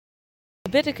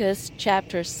Leviticus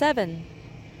chapter 7.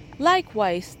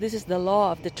 Likewise, this is the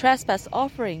law of the trespass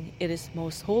offering. It is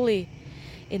most holy.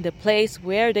 In the place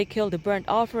where they kill the burnt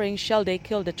offering shall they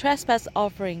kill the trespass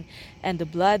offering, and the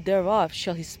blood thereof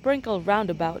shall he sprinkle round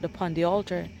about upon the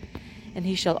altar. And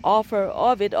he shall offer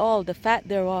of it all the fat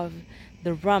thereof,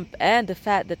 the rump and the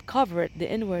fat that covereth the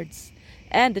inwards,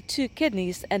 and the 2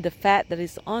 kidneys and the fat that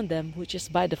is on them, which is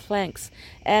by the flanks,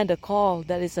 and the caul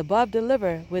that is above the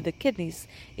liver with the kidneys,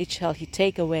 it shall he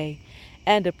take away.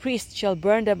 And the priest shall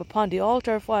burn them upon the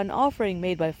altar for an offering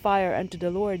made by fire unto the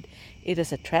Lord. It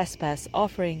is a trespass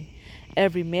offering.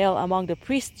 Every male among the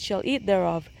priests shall eat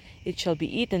thereof. It shall be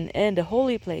eaten in the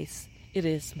holy place. It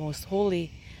is most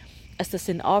holy. As the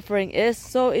sin offering is,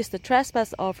 so is the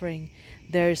trespass offering.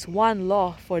 There is one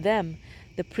law for them.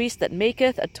 The priest that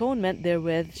maketh atonement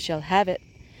therewith shall have it.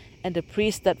 And the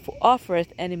priest that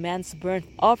offereth any man's burnt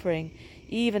offering,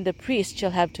 even the priest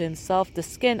shall have to himself the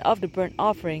skin of the burnt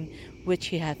offering which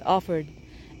he hath offered.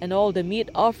 And all the meat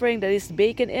offering that is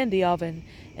baken in the oven,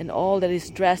 and all that is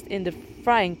dressed in the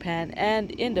frying pan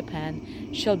and in the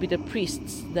pan, shall be the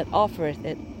priest's that offereth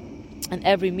it. And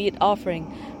every meat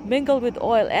offering, mingled with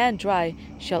oil and dry,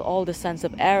 shall all the sons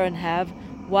of Aaron have,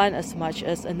 one as much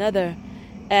as another.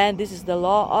 And this is the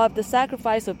law of the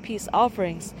sacrifice of peace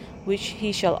offerings, which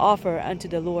he shall offer unto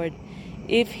the Lord.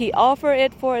 If he offer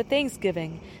it for a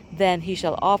thanksgiving, then he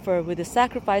shall offer with the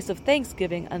sacrifice of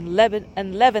thanksgiving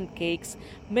unleavened cakes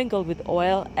mingled with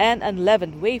oil, and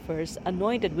unleavened wafers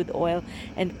anointed with oil,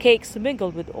 and cakes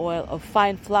mingled with oil of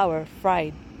fine flour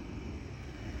fried.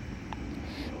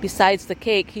 Besides the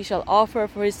cake, he shall offer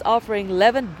for his offering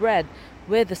leavened bread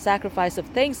with the sacrifice of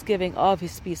thanksgiving of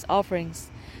his peace offerings.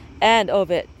 And of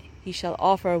it he shall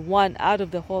offer one out of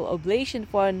the whole oblation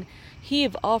for an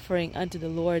heave offering unto the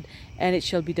Lord, and it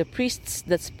shall be the priest's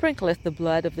that sprinkleth the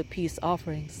blood of the peace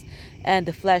offerings. And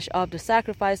the flesh of the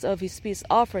sacrifice of his peace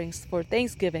offerings for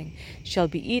thanksgiving shall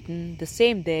be eaten the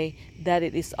same day that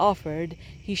it is offered.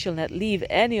 He shall not leave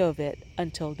any of it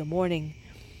until the morning.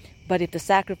 But if the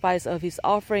sacrifice of his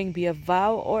offering be a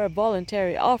vow or a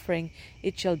voluntary offering,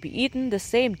 it shall be eaten the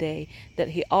same day that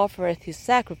he offereth his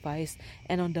sacrifice,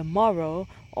 and on the morrow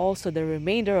also the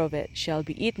remainder of it shall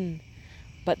be eaten.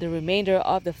 But the remainder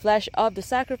of the flesh of the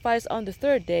sacrifice on the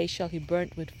 3rd day shall he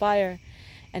burn with fire.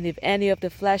 And if any of the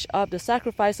flesh of the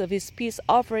sacrifice of his peace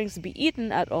offerings be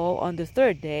eaten at all on the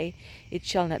 3rd day, it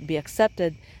shall not be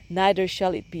accepted, neither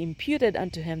shall it be imputed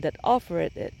unto him that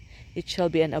offereth it. It shall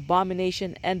be an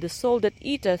abomination, and the soul that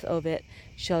eateth of it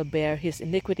shall bear his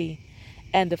iniquity.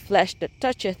 And the flesh that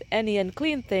toucheth any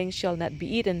unclean thing shall not be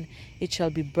eaten, it shall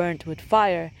be burnt with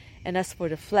fire. And as for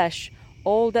the flesh,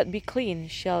 all that be clean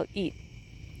shall eat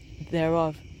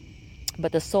thereof.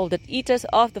 But the soul that eateth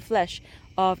of the flesh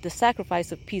of the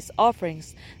sacrifice of peace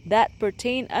offerings, that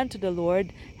pertain unto the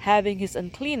Lord, having his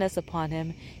uncleanness upon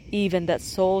him, even that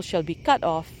soul shall be cut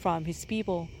off from his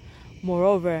people.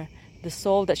 Moreover, the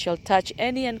soul that shall touch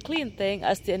any unclean thing,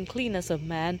 as the uncleanness of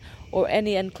man, or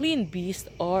any unclean beast,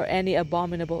 or any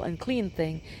abominable unclean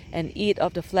thing, and eat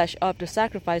of the flesh of the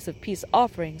sacrifice of peace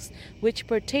offerings, which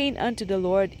pertain unto the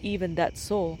Lord, even that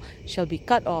soul shall be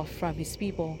cut off from his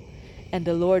people. And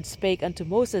the Lord spake unto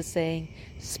Moses, saying,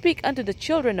 Speak unto the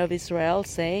children of Israel,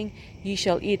 saying, Ye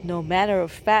shall eat no manner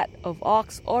of fat of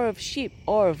ox, or of sheep,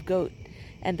 or of goat,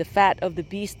 and the fat of the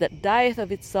beast that dieth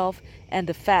of itself, and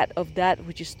the fat of that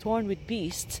which is torn with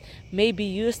beasts, may be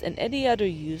used in any other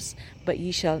use, but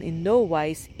ye shall in no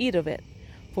wise eat of it.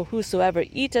 For whosoever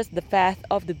eateth the fat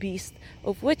of the beast,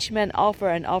 of which men offer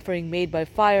an offering made by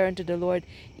fire unto the Lord,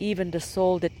 even the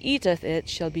soul that eateth it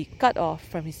shall be cut off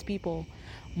from his people.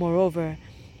 Moreover,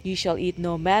 ye shall eat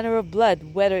no manner of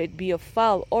blood, whether it be of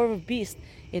fowl or of beast,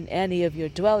 in any of your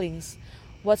dwellings.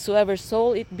 Whatsoever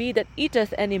soul it be that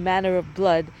eateth any manner of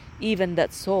blood, even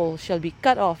that soul shall be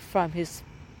cut off from his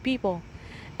people.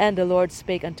 And the Lord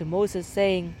spake unto Moses,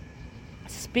 saying,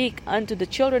 Speak unto the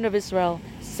children of Israel,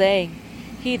 saying,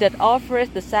 He that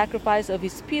offereth the sacrifice of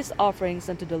his peace offerings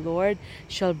unto the Lord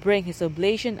shall bring his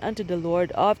oblation unto the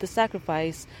Lord of the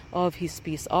sacrifice of his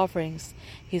peace offerings.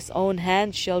 His own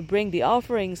hand shall bring the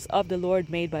offerings of the Lord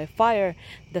made by fire,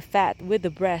 the fat with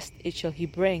the breast it shall he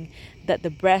bring, that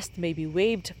the breast may be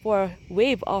waved for a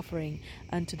wave offering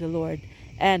unto the Lord.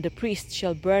 And the priest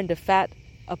shall burn the fat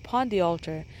upon the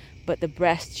altar, but the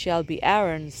breast shall be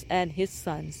Aaron's and his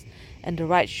sons'. And the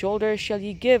right shoulder shall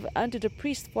ye give unto the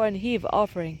priest for an heave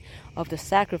offering of the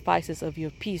sacrifices of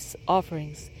your peace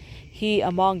offerings. He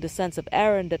among the sons of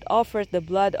Aaron that offereth the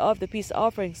blood of the peace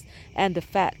offerings and the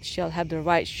fat shall have the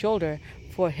right shoulder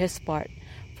for his part.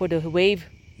 For the wave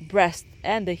breast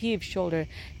and the heave shoulder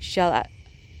shall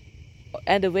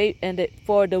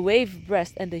for the wave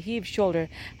breast and the heave shoulder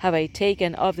have I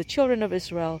taken of the children of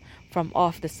Israel from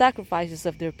off the sacrifices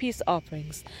of their peace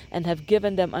offerings, and have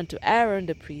given them unto Aaron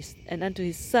the priest, and unto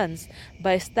his sons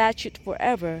by statute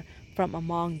forever from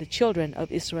among the children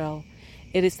of Israel.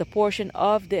 It is the portion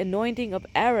of the anointing of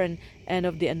Aaron and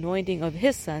of the anointing of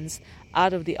his sons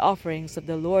out of the offerings of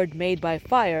the Lord made by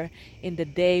fire in the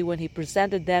day when he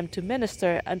presented them to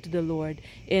minister unto the Lord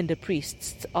in the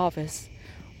priest's office,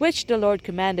 which the Lord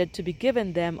commanded to be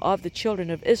given them of the children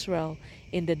of Israel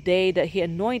in the day that he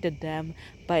anointed them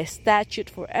by a statute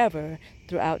forever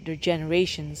throughout their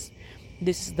generations.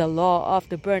 This is the law of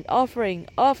the burnt offering,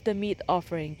 of the meat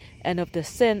offering, and of the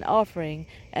sin offering,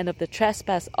 and of the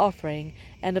trespass offering,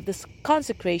 and of the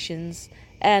consecrations,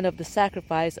 and of the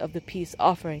sacrifice of the peace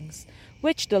offerings,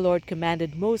 which the Lord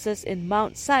commanded Moses in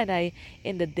Mount Sinai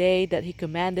in the day that he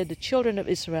commanded the children of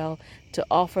Israel to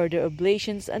offer their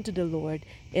oblations unto the Lord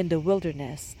in the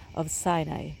wilderness of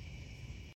Sinai.